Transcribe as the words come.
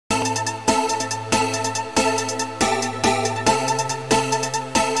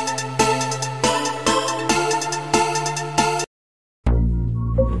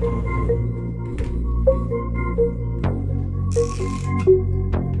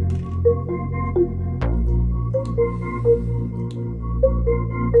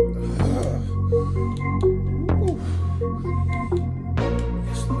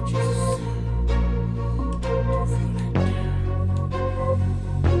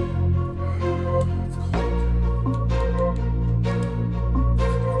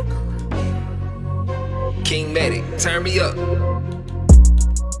Medic, turn me up.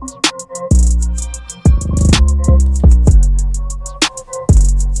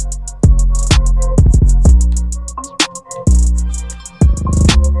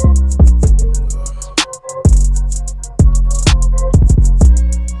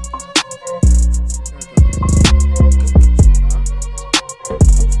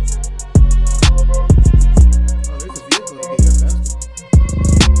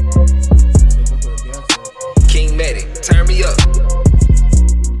 Turn me up. Turn me up.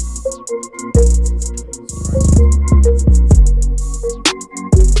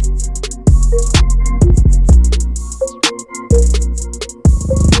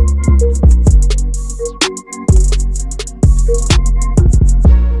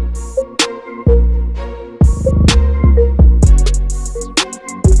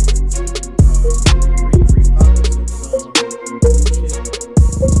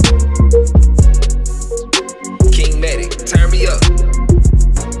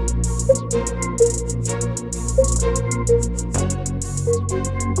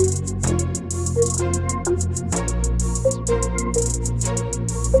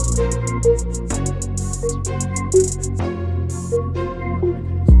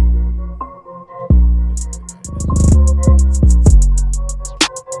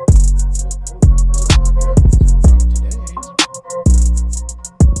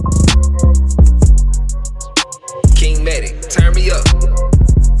 Turn me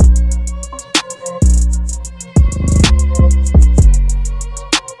up.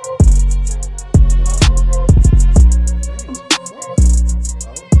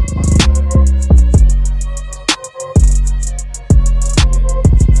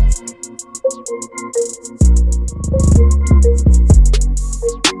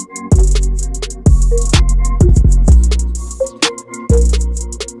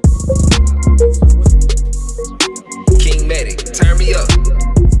 Turn me up.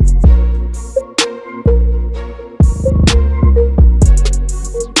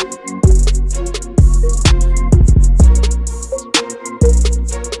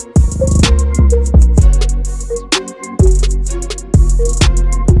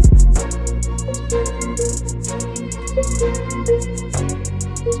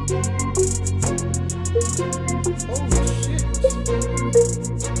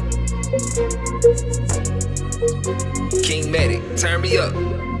 King Medic, turn me up.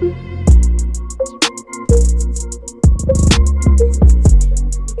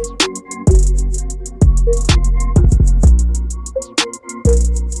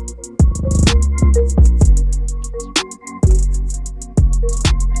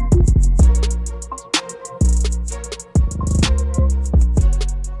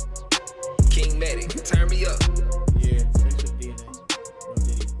 King Medic, turn me up. Yeah, there's a DNA. No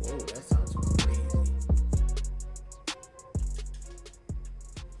DNA. Whoa, that sounds crazy.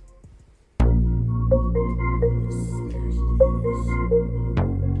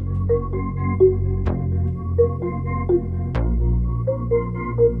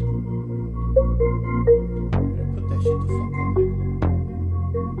 Put that shit the fuck on there.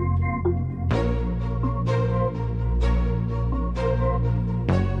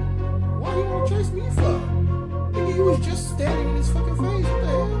 Why you wanna chase me for? Nigga, you was just standing in his fucking face. What the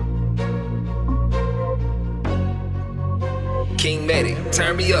hell? King Medic,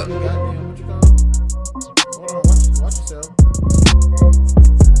 turn me up. Goddamn, what you call? Hold on, watch yourself.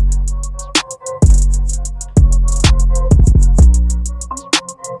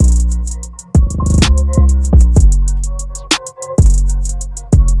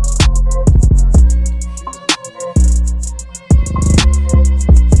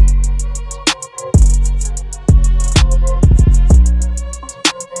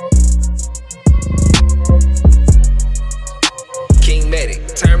 King Medic,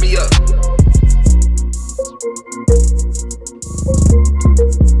 turn me up.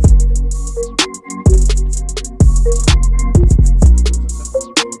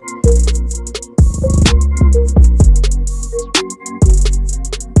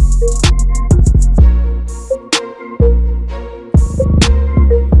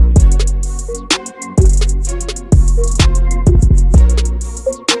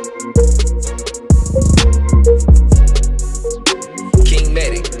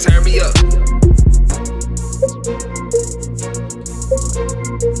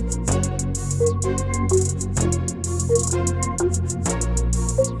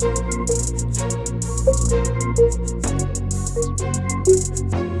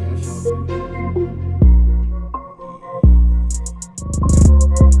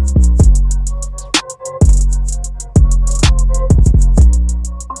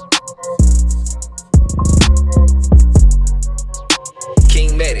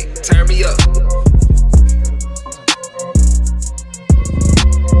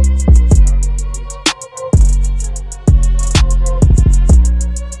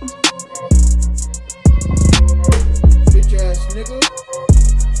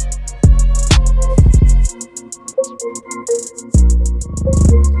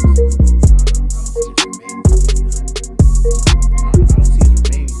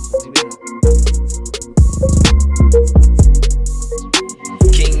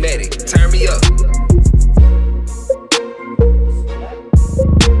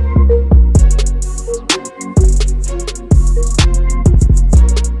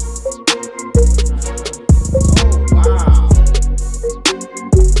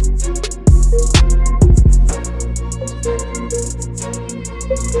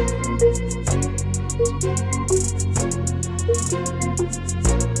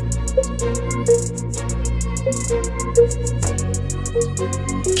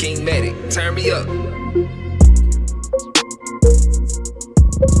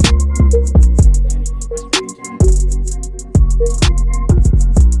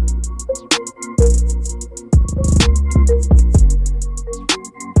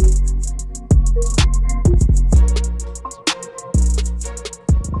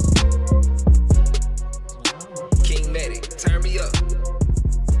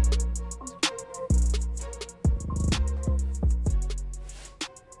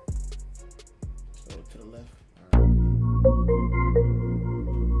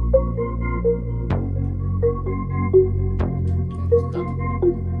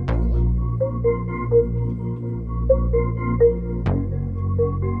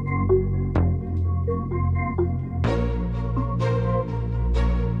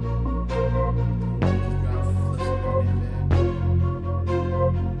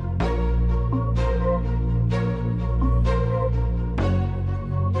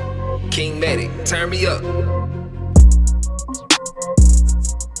 Medic, turn me up.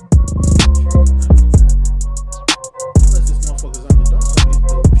 Unless this motherfucker's on the dump, so these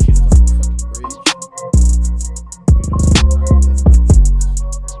dope shit is on the fucking bridge. You know how that is.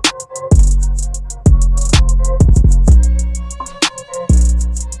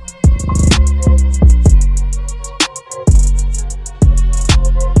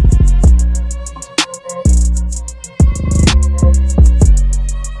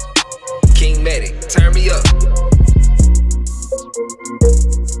 King Medic, turn me up.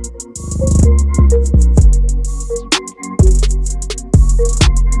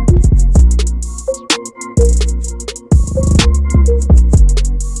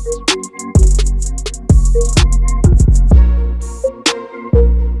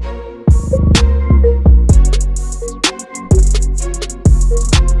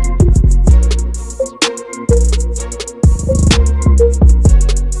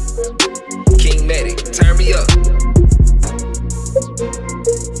 King Medic, turn me up.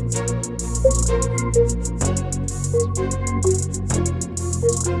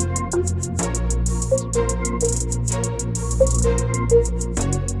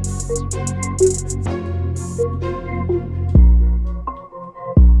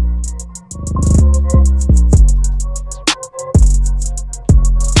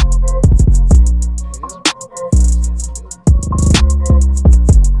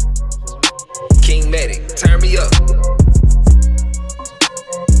 King Medic, turn me up.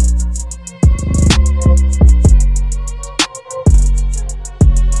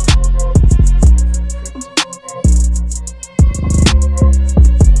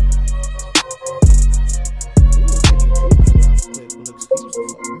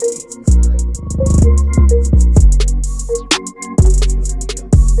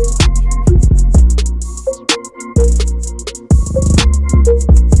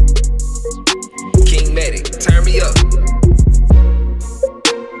 King Medic, turn me up.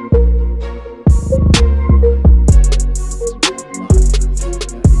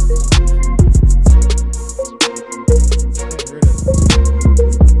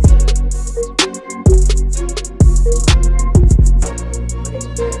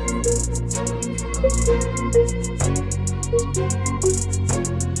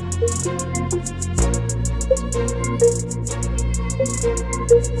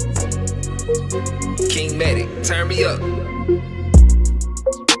 King Medic, turn me up.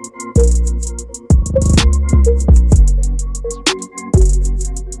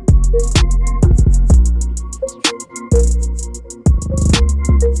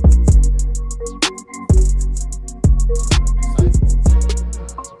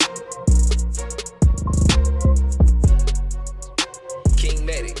 King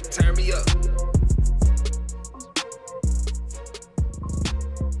Medic, turn me up.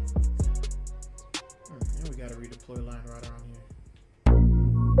 And we got a redeploy line right around here.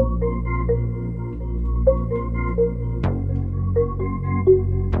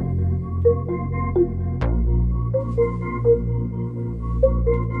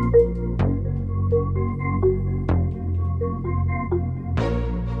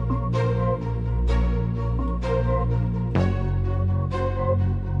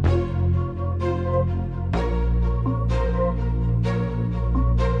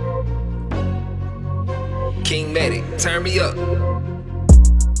 King Medic, turn me up.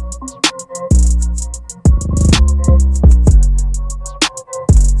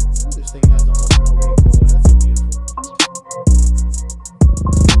 This thing has almost no recoil. That's so beautiful.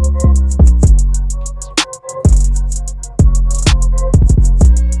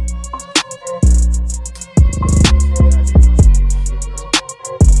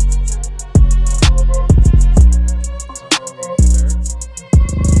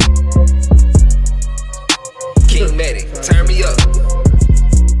 King Medic, turn me up.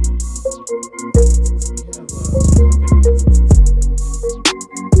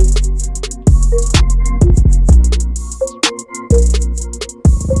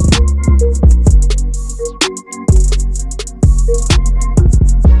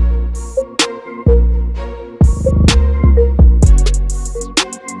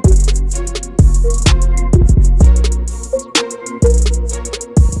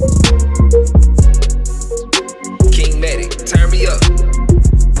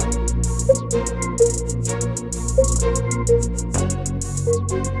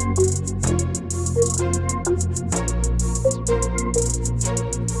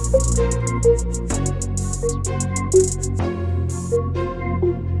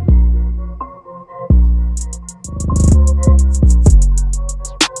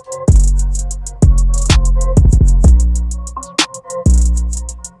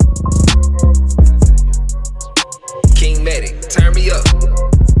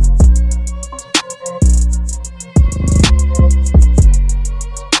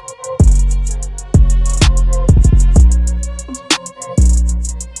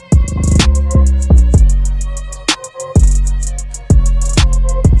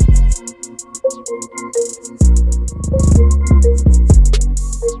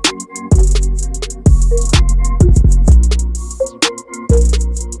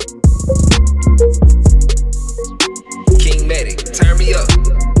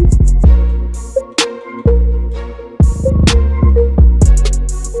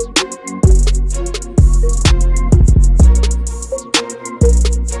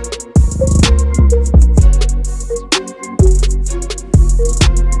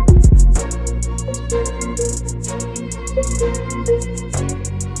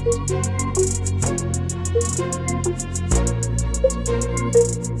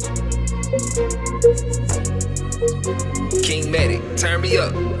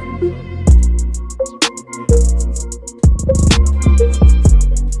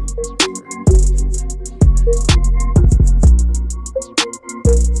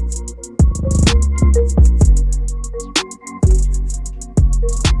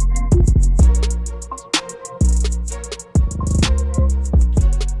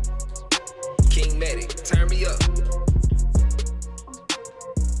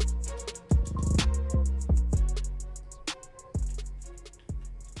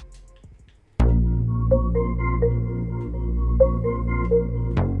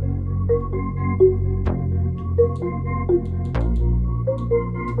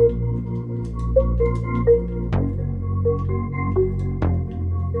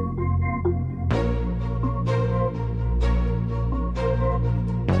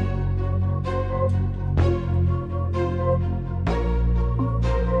 me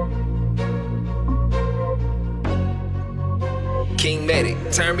up. King Medic,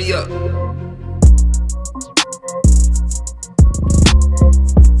 turn me up.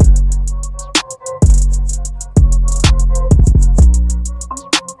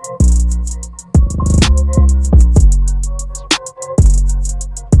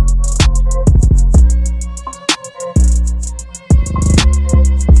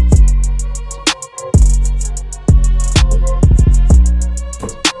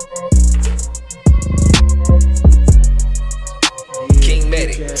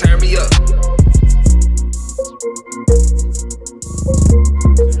 Turn me up.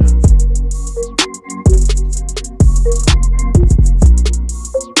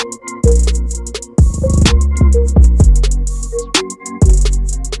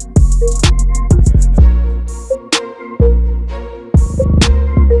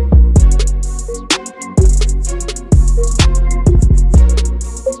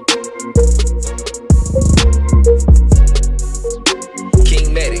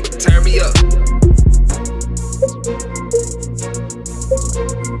 Turn me up.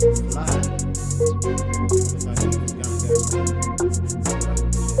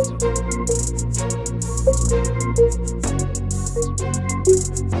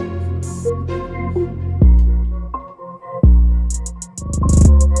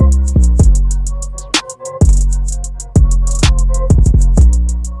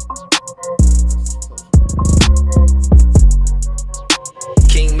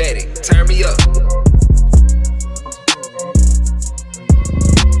 King Medic, turn me up.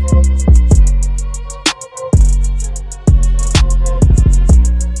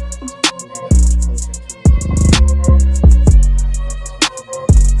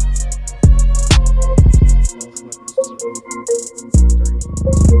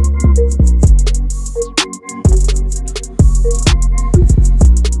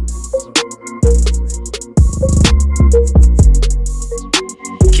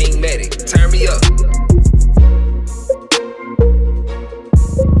 King Medic, turn me up.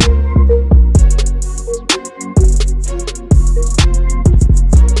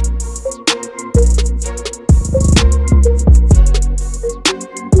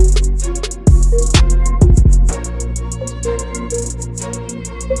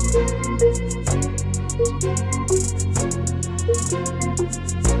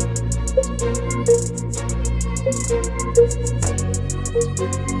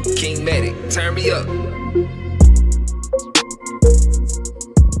 King Medic, turn me up.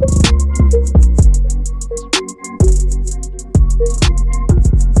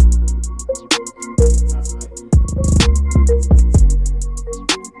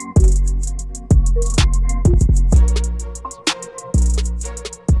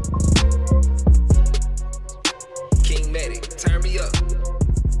 King Medic, turn me up.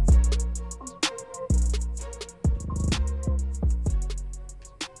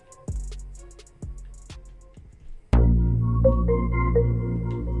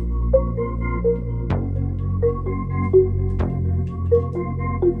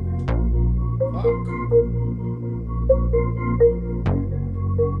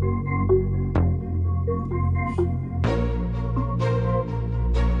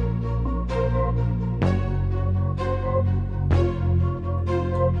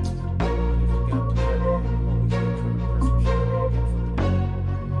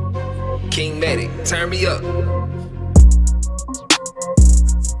 King Medic, turn me up.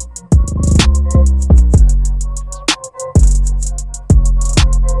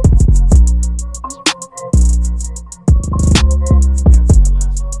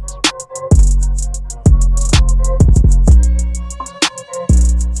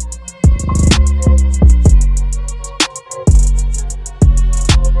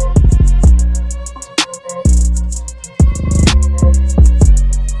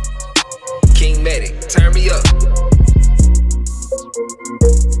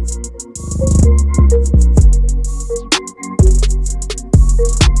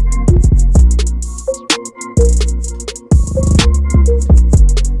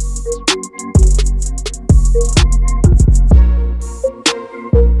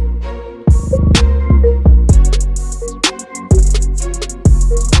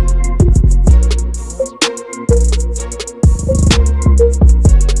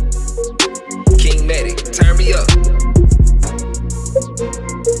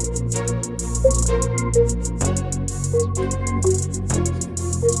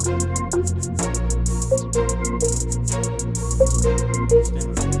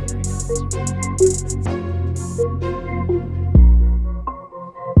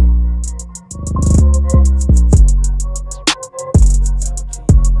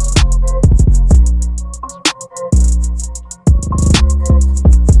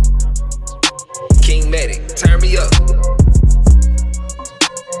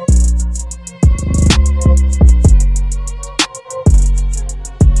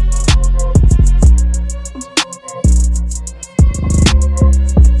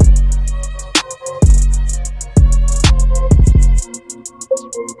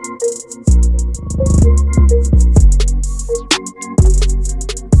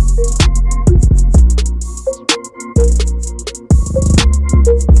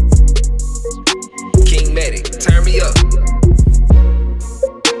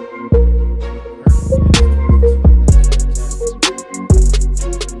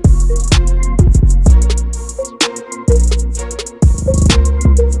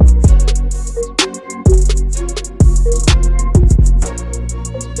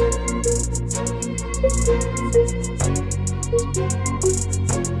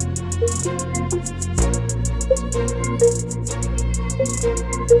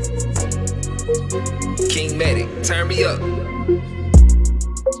 Medic, turn me up.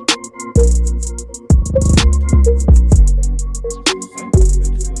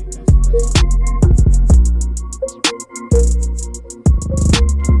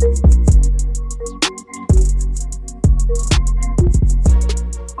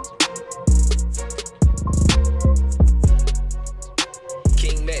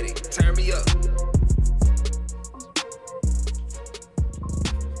 King Medic, turn me up.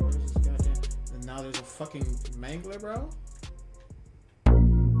 And now there's a fucking mangler, bro.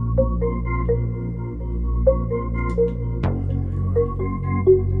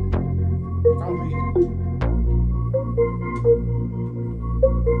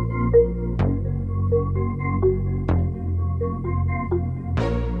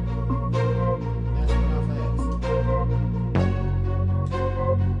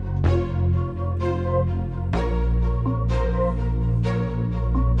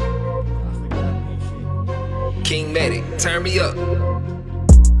 King Medic, turn me up.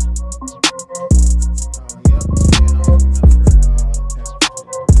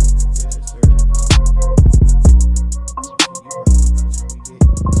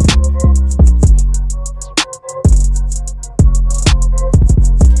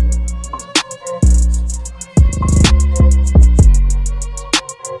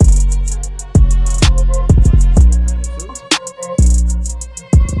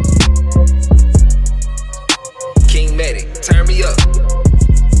 King Medic, turn me up.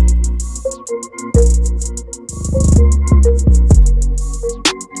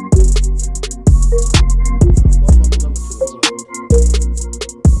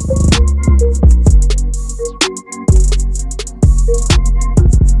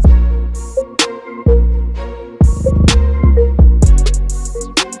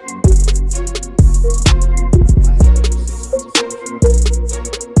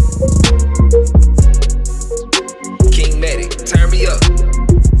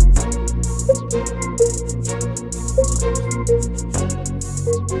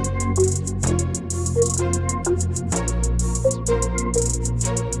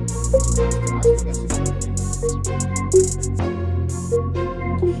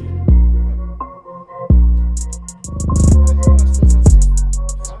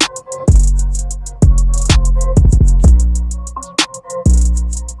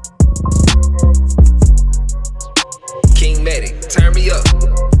 King Medic, turn me up. King Medic, turn me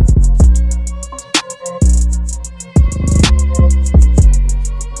up.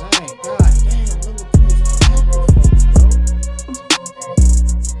 Dang, god damn, level 3 is active, folks, bro.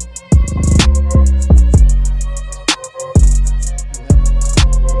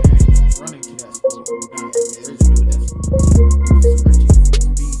 Running to that sport. There's a dude that's stretching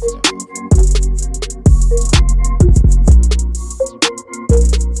speed to that motherfucker.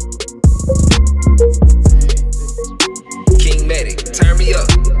 King Medic, turn me up.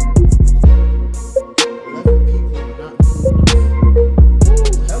 11 people not including us.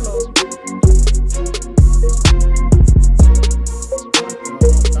 Ooh, hello. Right next to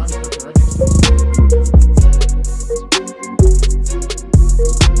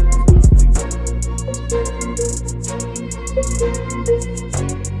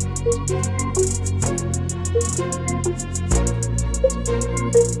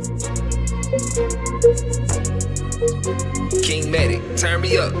King Medic, turn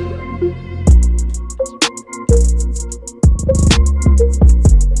me up.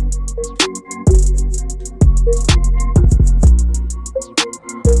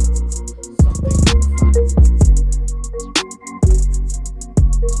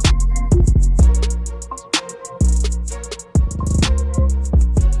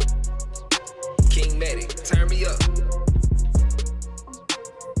 King Medic, turn me up.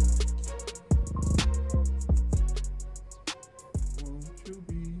 Won't you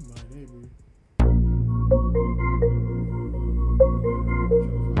be my neighbor?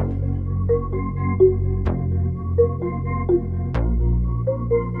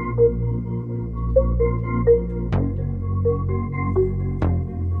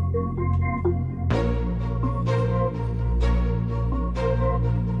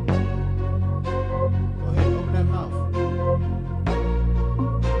 Go ahead, open that mouth.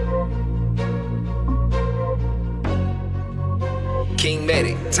 King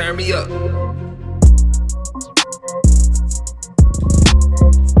Medic, turn me up.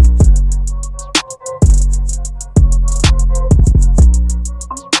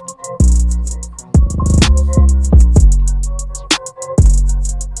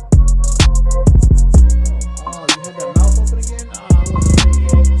 Oh, you had that mouth open again? I wasn't ready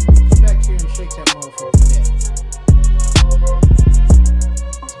yet. Come back here and shake that motherfucker dead.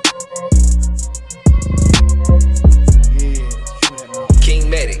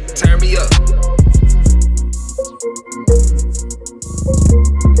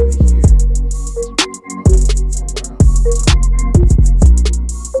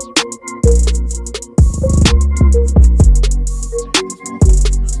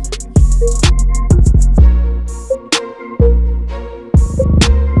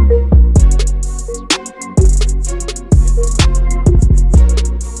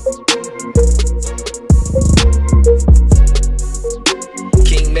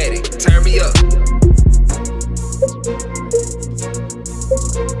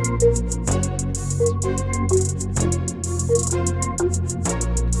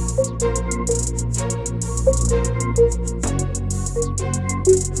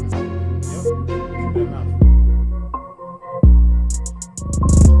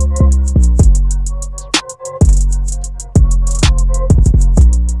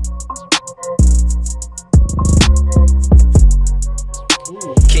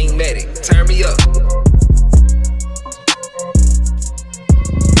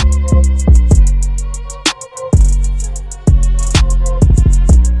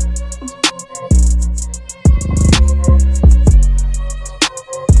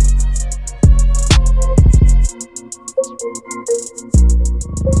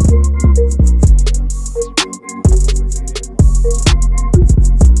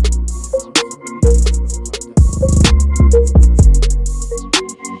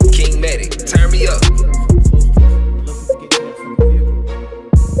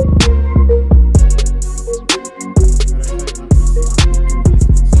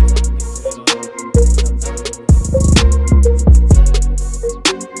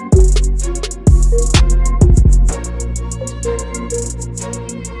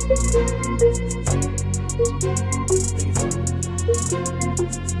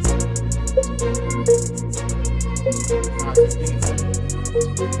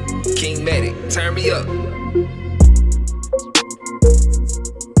 Medic, turn me up.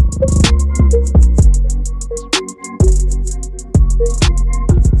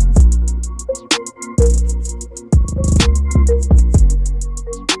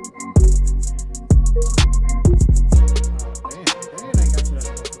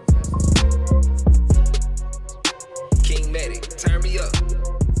 King Medic, turn me up.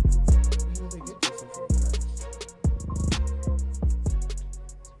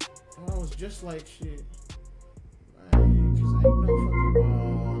 I was just like shit. Like, 'cause I ain't no fucking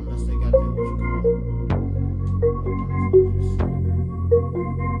unless they got that what you call.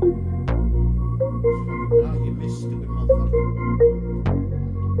 Oh, you missed, stupid motherfucker.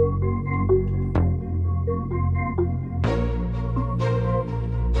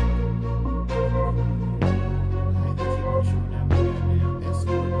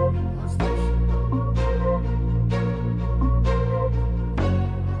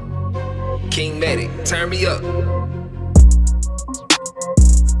 King Medic, turn me up.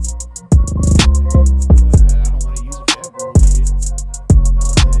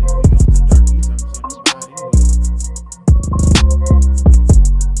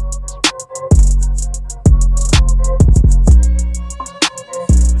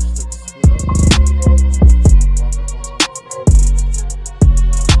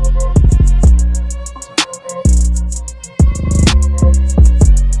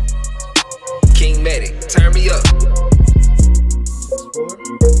 King Medic, turn me up.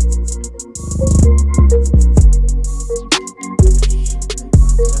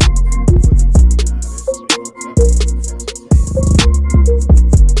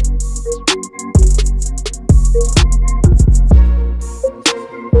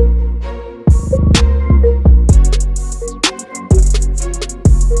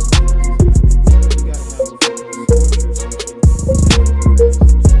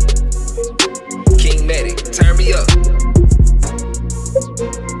 King Medic, turn me up.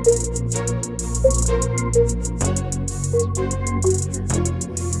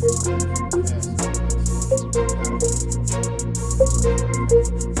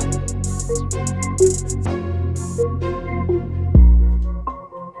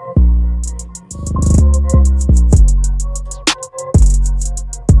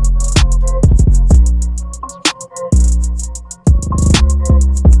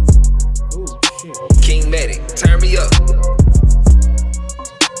 King Medic, turn me up.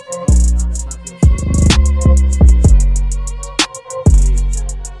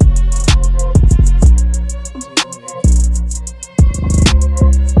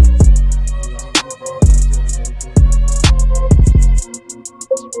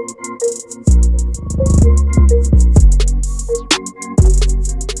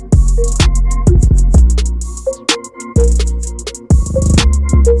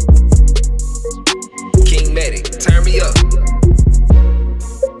 King Medic, turn me up.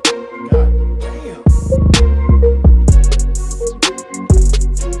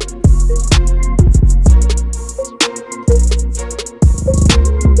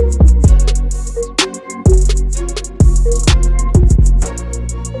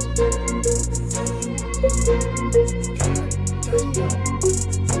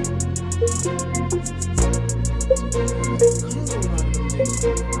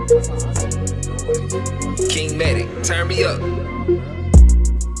 King Medic, turn me up.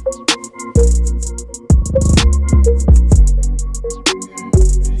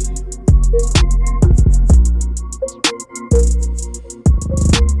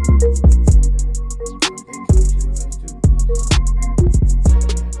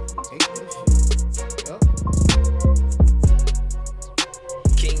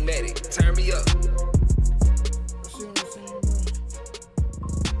 King Medic, turn me up. See what I'm saying, bro?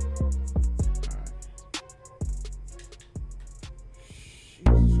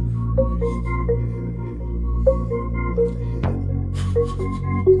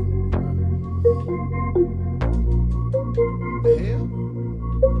 The hell?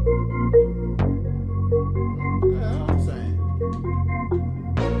 Yeah, I'm saying.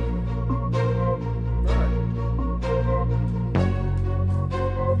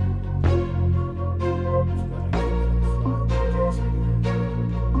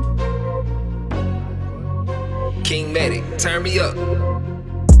 King Medic, turn me up.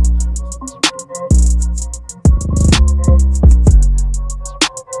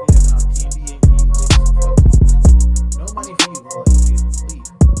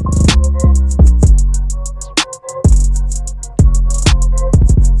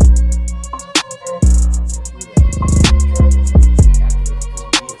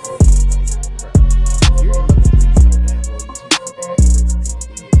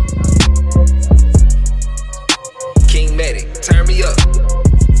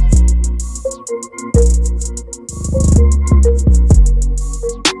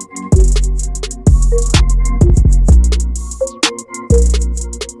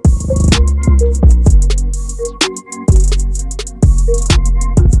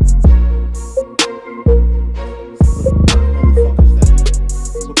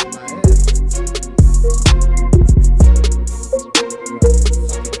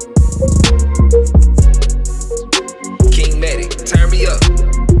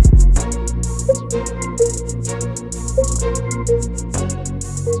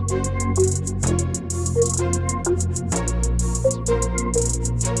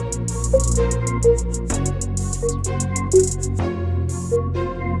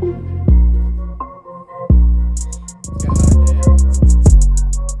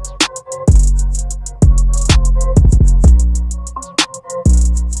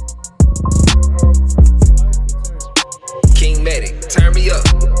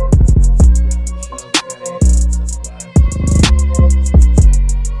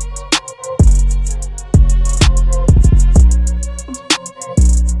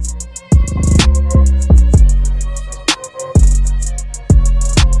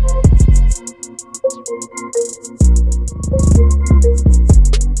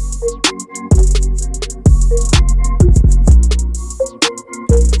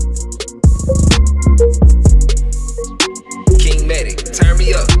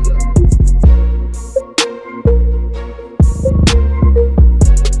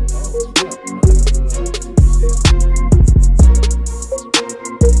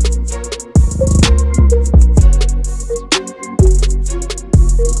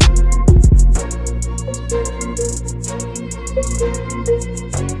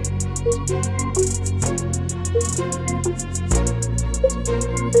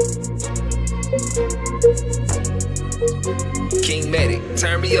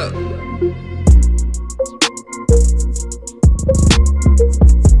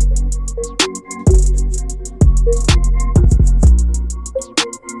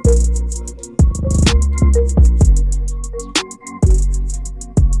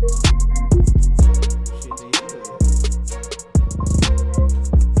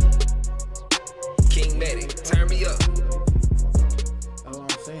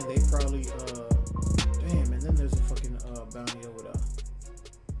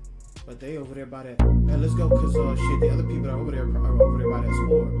 well, shit, the other people that are over there by that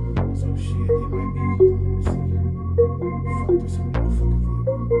store. So shit, they might be. Let's see. Fuck, there's some motherfucking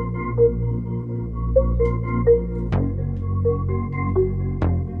vehicle.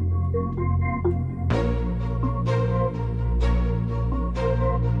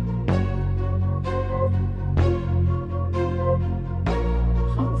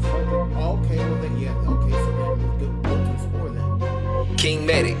 King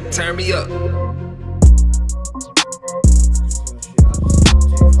Medic, turn me up.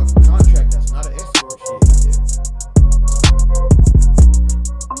 Fucking contract, that's not an escort shit.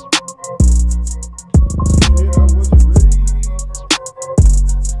 I wasn't ready.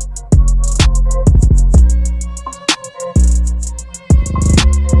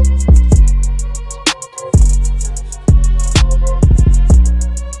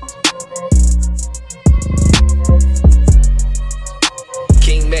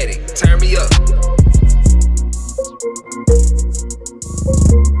 King Medic, turn me up.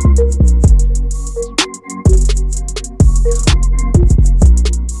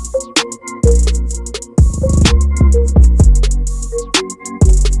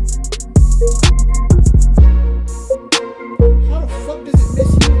 How the fuck does it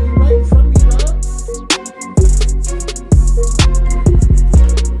miss you right in front of me, bro?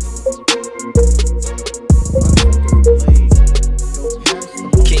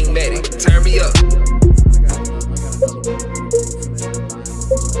 King Medic, turn me up.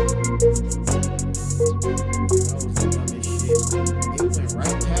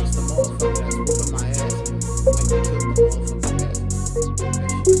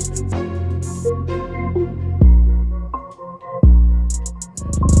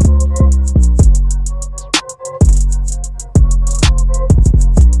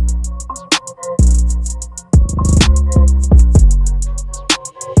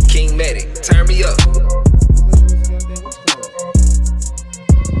 King Medic, turn me up.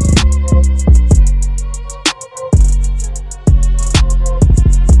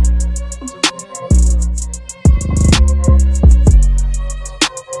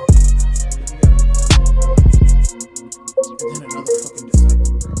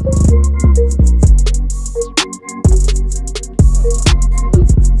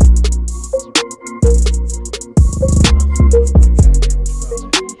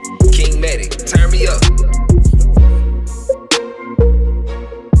 King Medic, turn me up.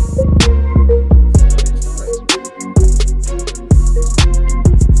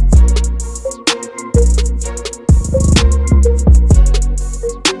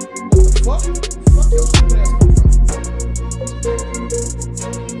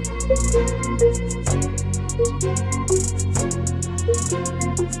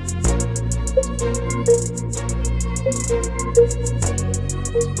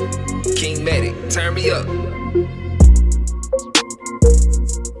 King Medic, turn me up. I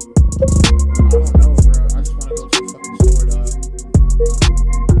don't know, bro. I just want to go to the fucking store, dog.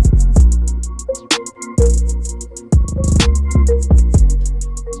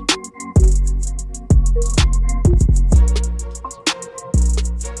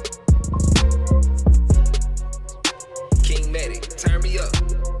 King Medic, turn me up.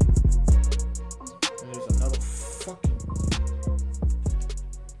 And there's another fucking.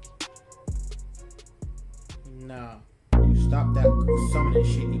 Nah. You stop that summoning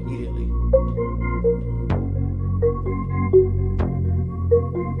shit immediately.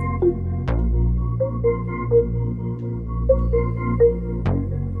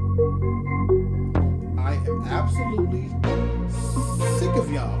 I am absolutely sick of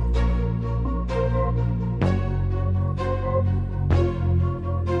y'all.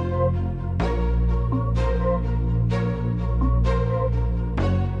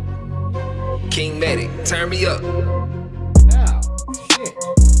 King Medic, turn me up. Now, shit.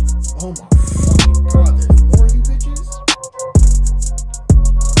 Oh my fucking god, there's more of you bitches?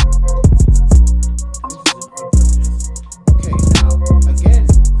 Okay, now, again,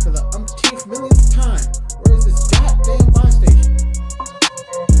 for the umpteenth millionth time, where is this goddamn buy station?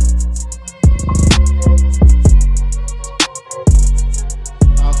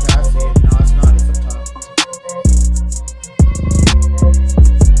 Okay, I see it. No, it's not. It's up top.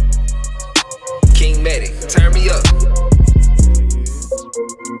 King Medic, turn me up.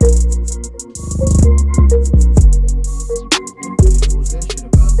 Yeah.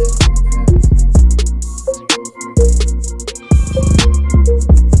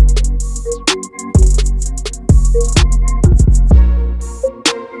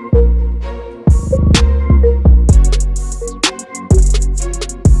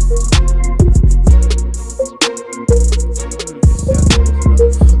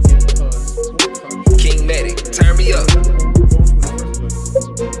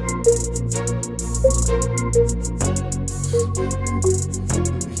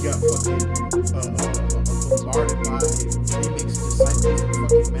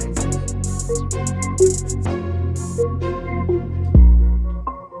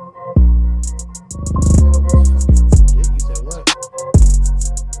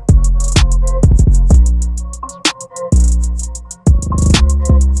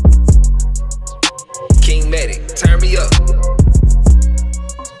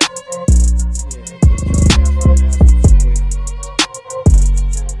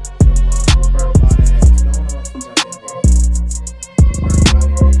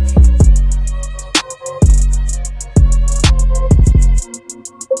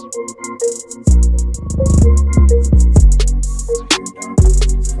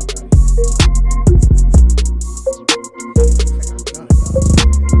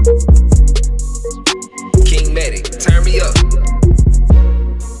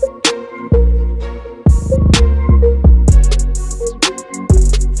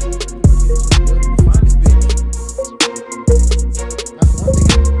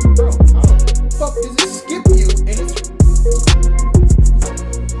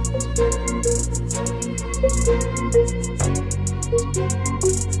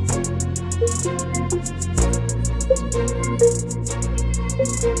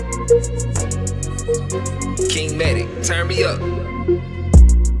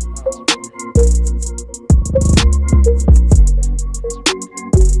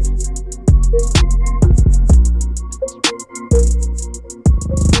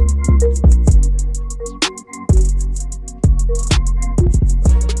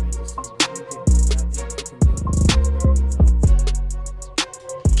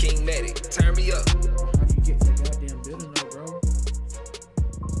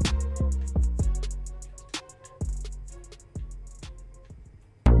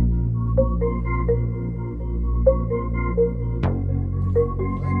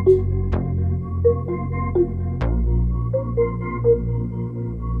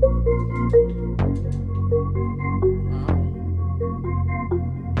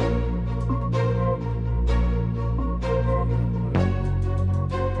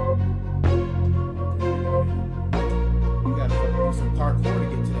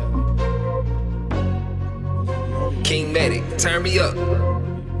 turn me up.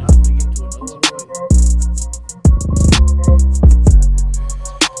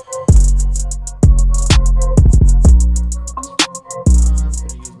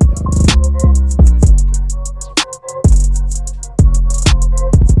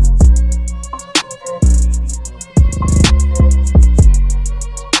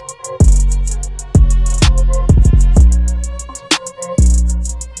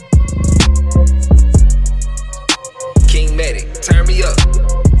 Turn me up.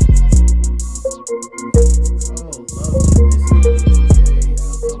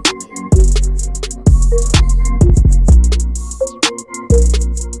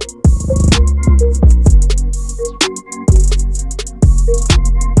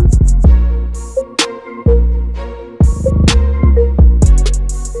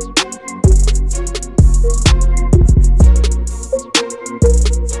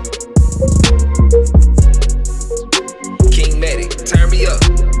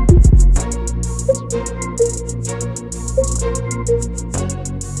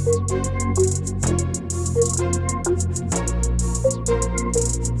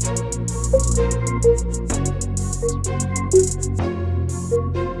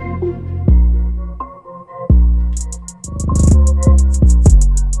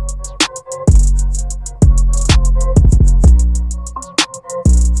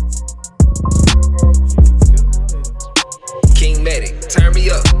 Turn me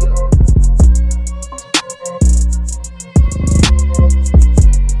up. Turn me up.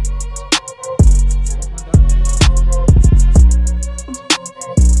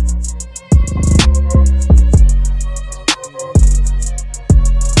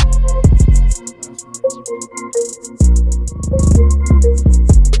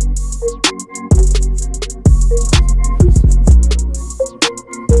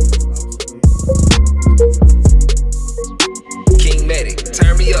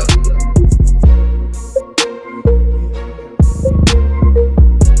 Turn me up.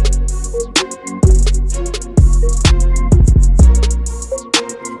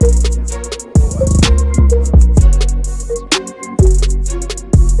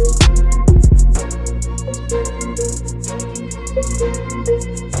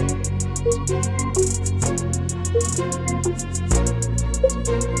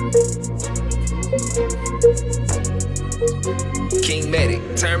 King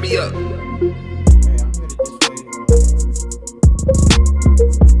Medic, turn me up.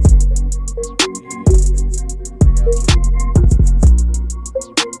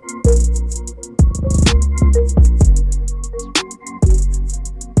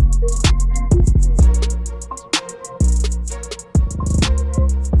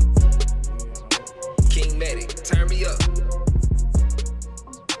 King Medic, turn me up.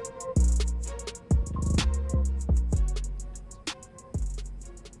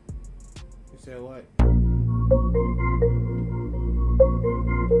 You said what?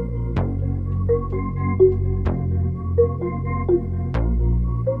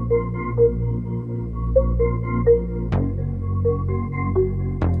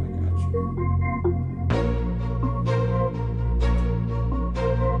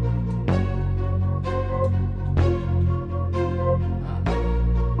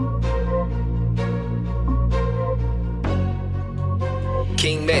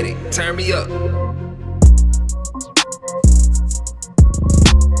 King Medic, turn me up.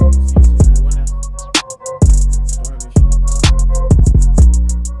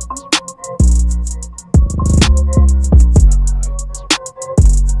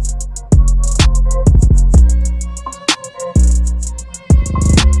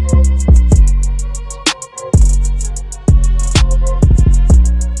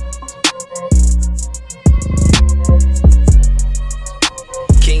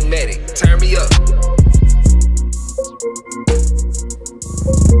 King Medic, turn me up.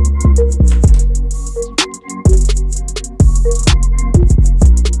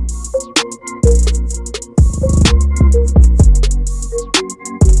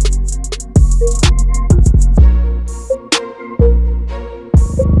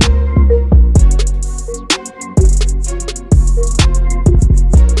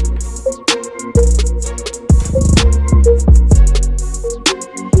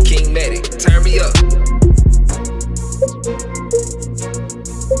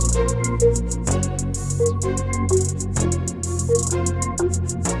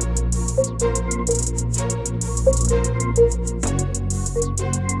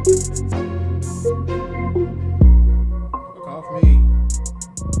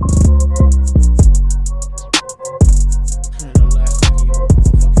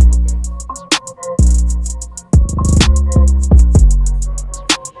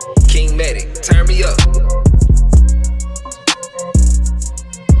 King Medic, turn me up.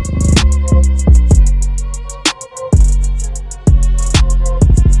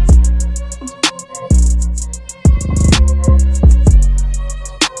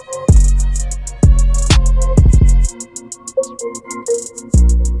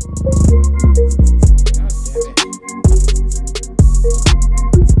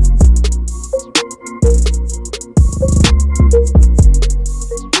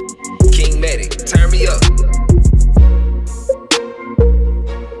 King Medic, turn me up.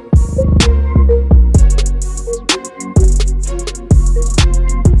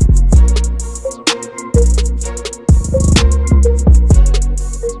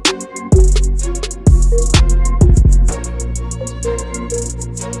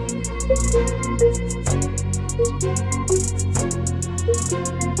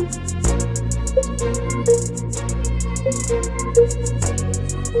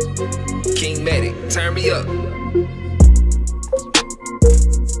 King Medic, turn me up.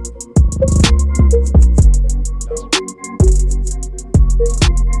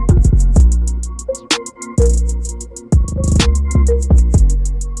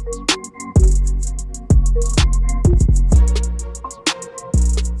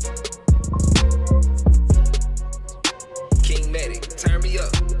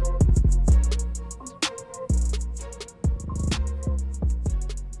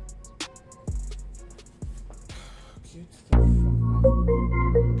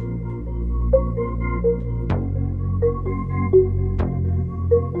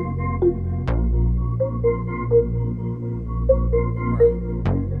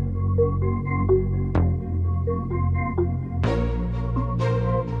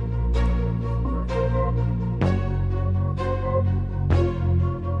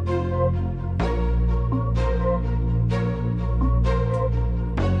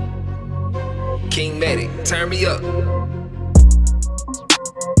 King Medic, turn me up. King Medic, turn me up.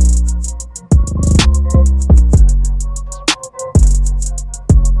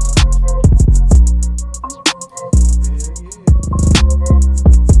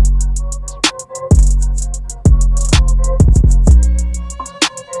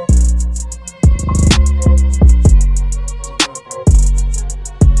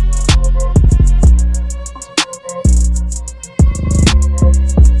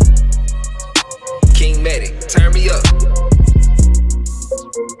 King Medic, turn me up.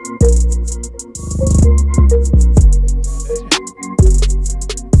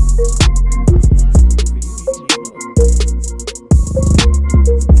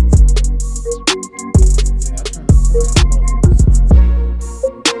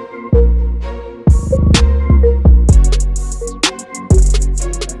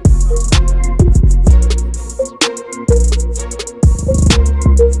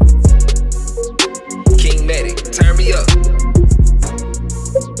 King Medic, turn me up.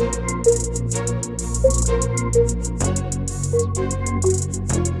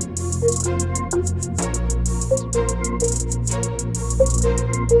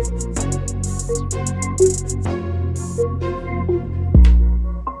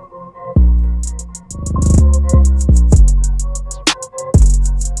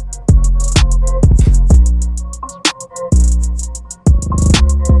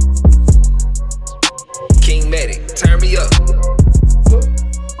 King Medic, turn me up.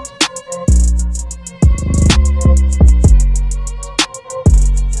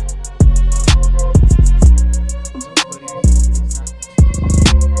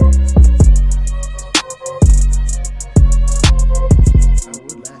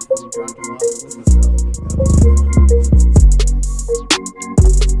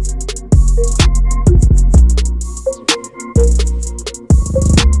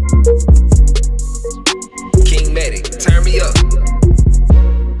 King Medic, turn me up.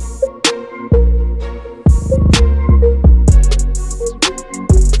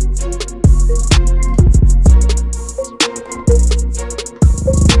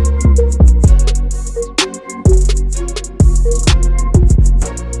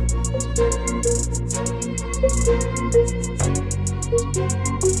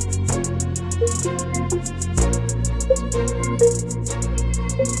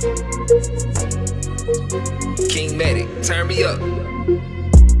 King Medic, turn me up.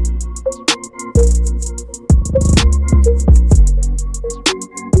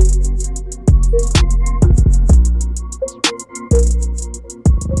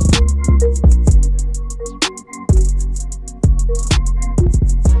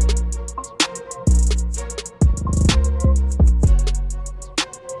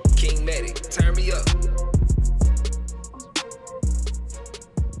 King Medic, turn me up.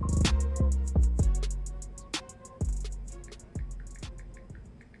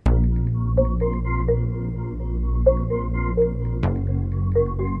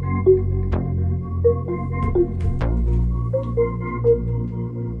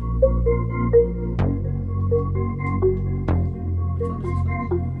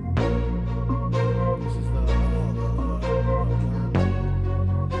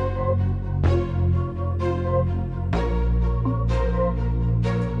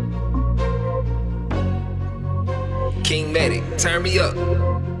 King Medic, turn me up.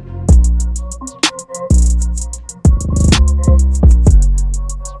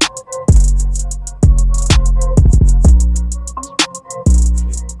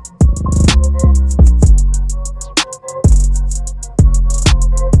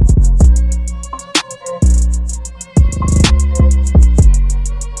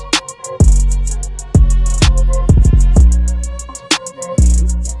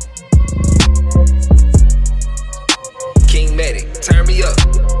 King Medic, turn me up.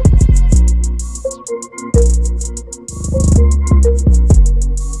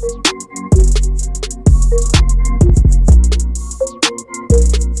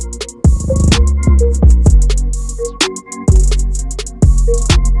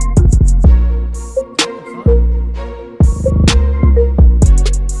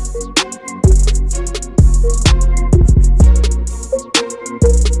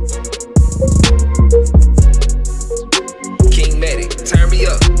 King Medic, turn me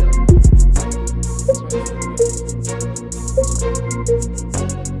up.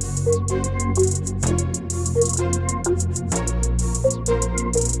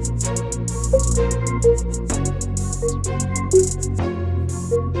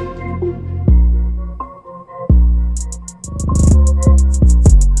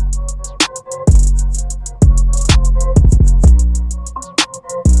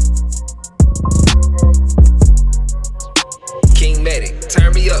 King Medic,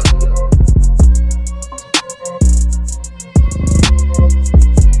 turn me up.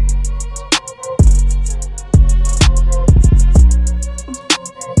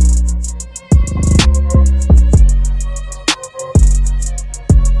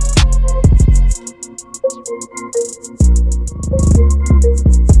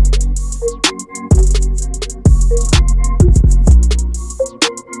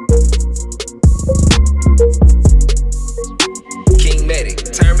 King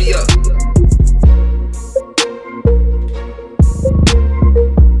Medic, turn me up.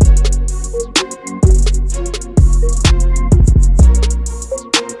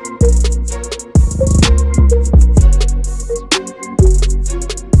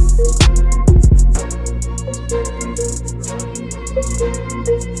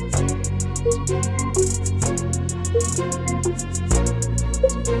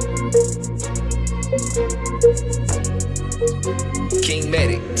 King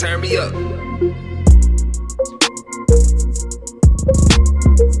Medic, turn me up.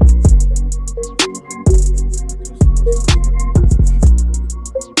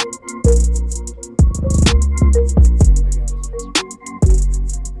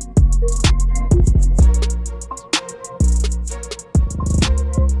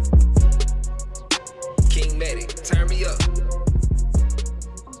 King Medic, turn me up.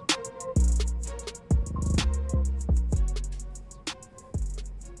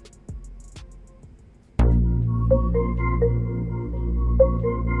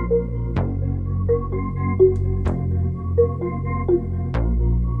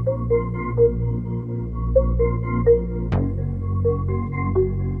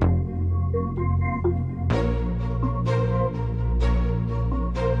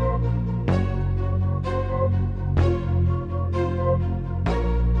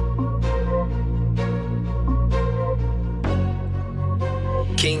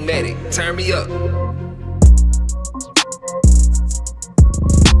 King Medic, turn me up.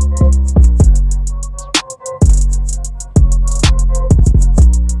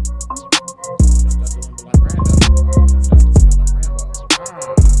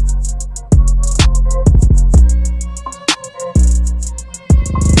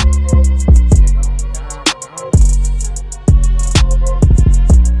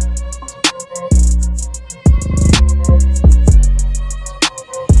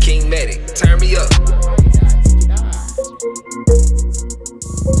 King Medic, turn me up.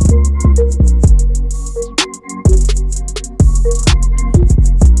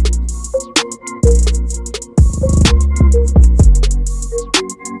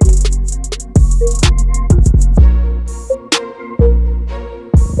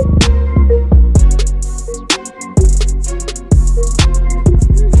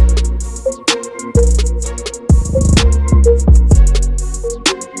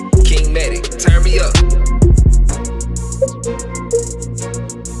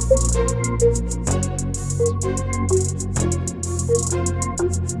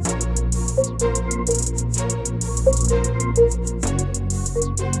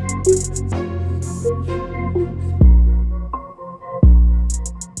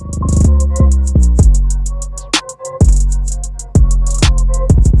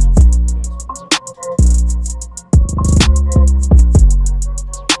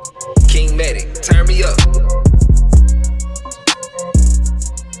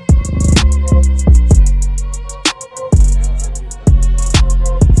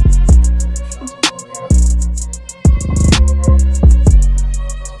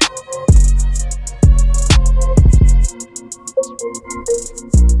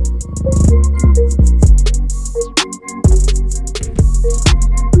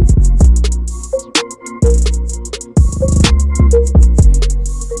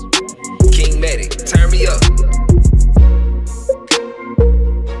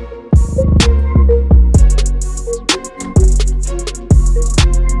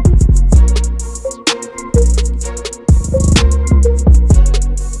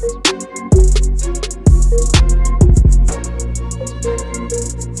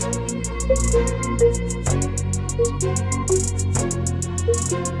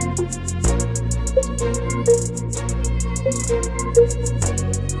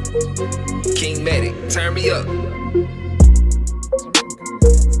 turn me up.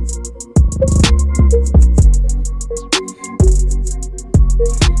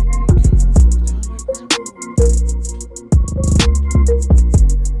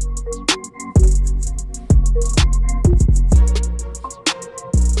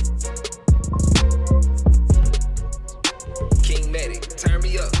 Turn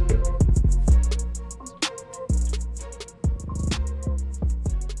me up.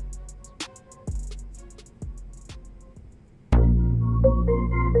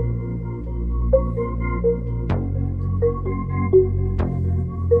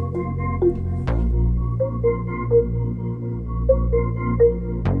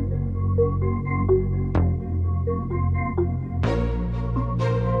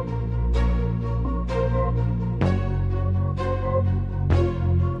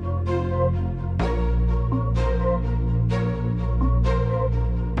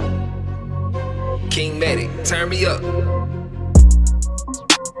 King Medic, turn me up.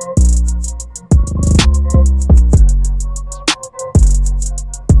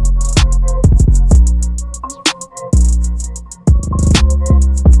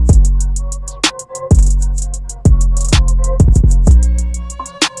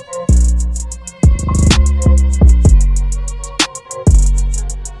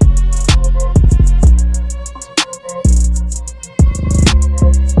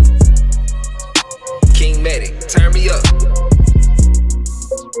 King Medic, turn me up.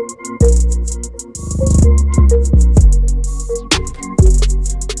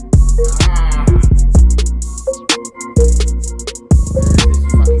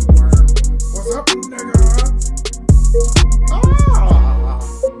 What's up, nigga?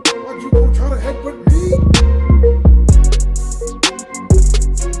 What, you gonna try to head with me?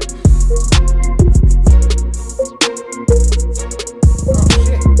 Oh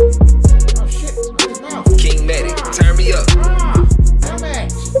shit, out his mouth. King Medic, turn me up. Damn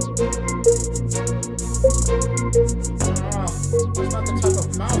it. That's not the type of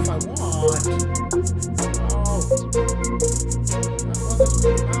mouth I want. Oh. That wasn't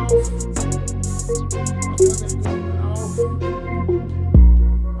good mouth. That wasn't good mouth.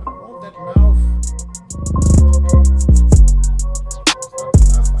 I want that mouth. It's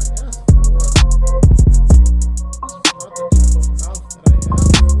not the mouth I asked for. It's not the type of mouth that I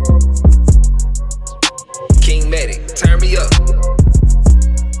asked for. King Medic, turn me up.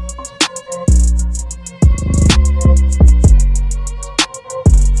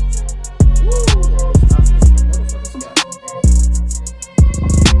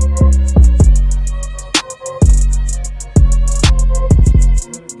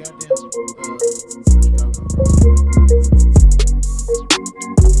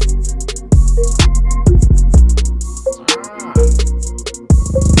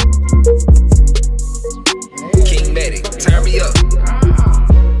 King Medic, turn me up.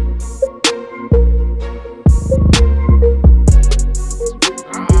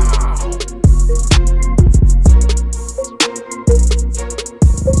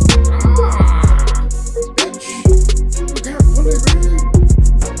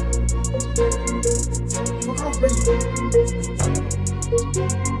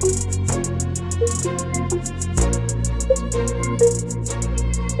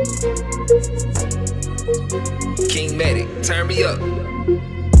 King Medic, turn me up.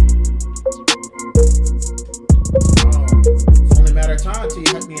 It's only a matter of time till you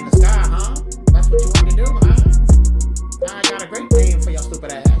hit me in the sky, huh? That's what you want to do, huh? Now I got a great name for your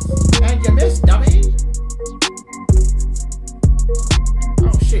stupid ass. And you missed, dummy!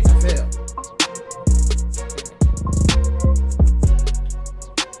 Oh shit, I fell.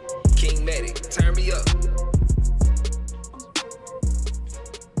 King Medic, turn me up.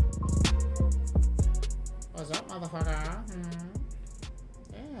 What's up, motherfucker?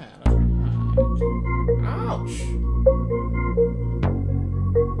 Yeah, that's right. Ouch!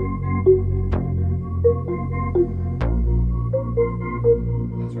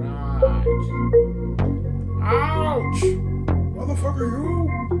 That's right. Ouch! Motherfucker, you!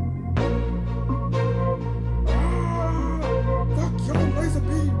 Fuck your laser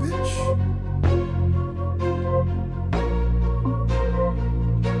beam, bitch!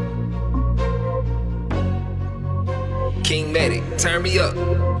 King Medic, turn me up.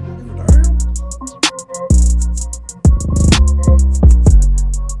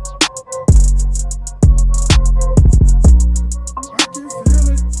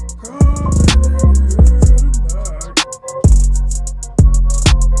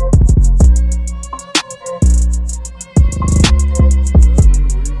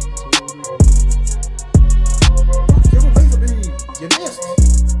 You missed.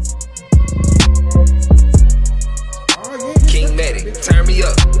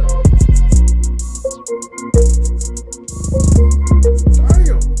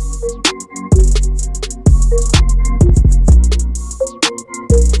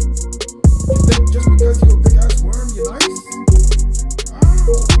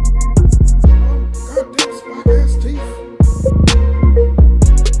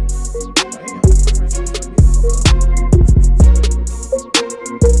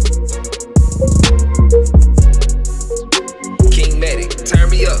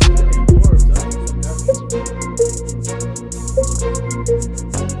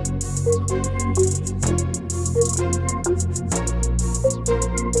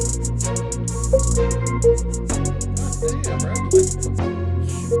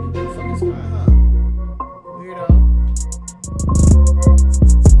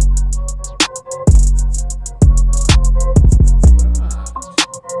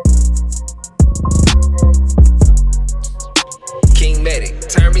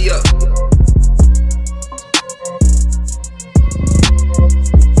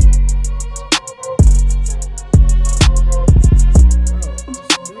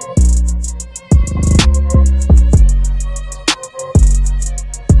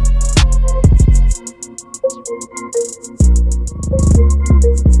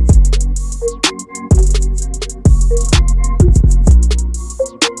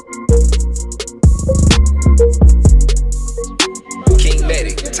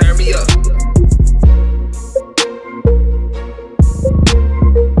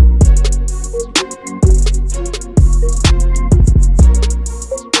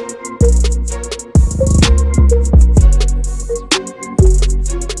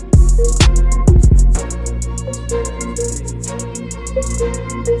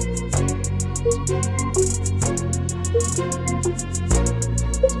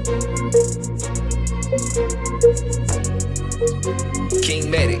 King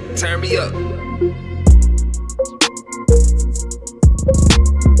Medic, turn me up.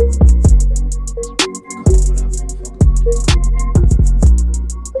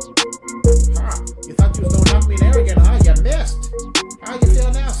 You thought you was gonna knock me there again, huh? You missed. How you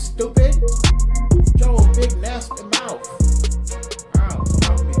feel now, stupid? Joe, big nasty mouth. Ow,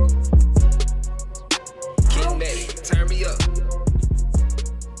 stop me. King Medic, turn me up.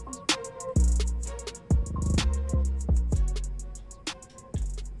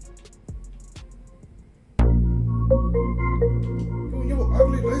 You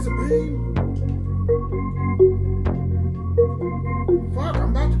ugly laser beam. Fuck, I'm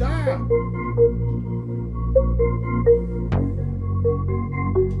about to die.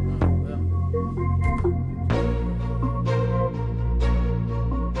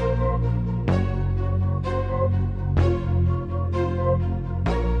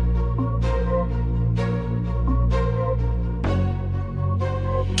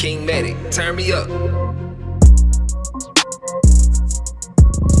 King Medic, turn me up.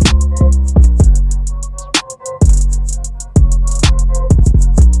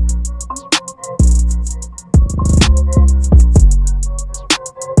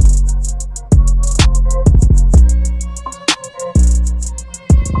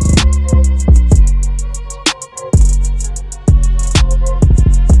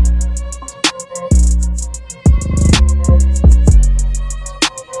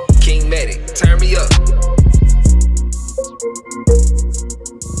 King Medic, turn me up.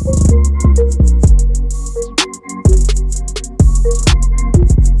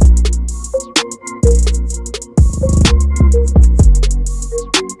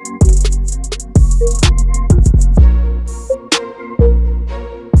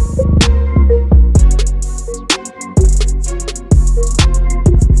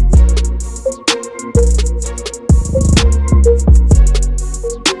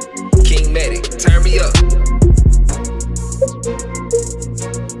 King Medic, turn me up.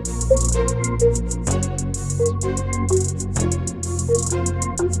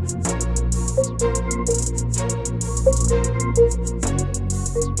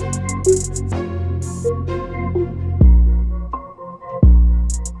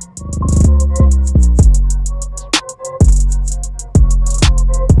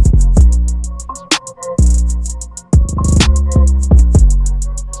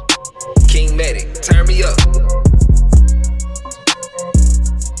 King Medic, turn me up.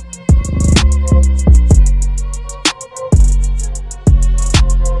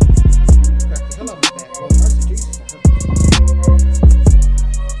 Crack the hell out of my back. Well, mercy Jesus.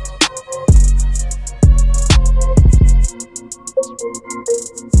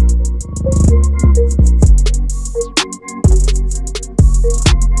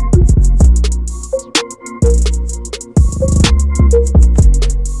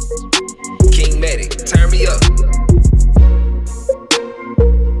 King Medic, turn me up.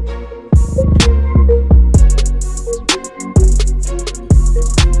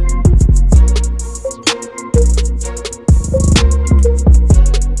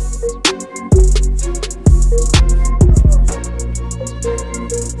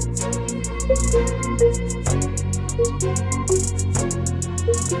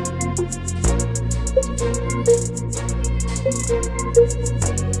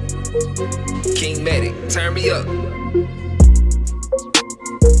 King Medic, turn me up.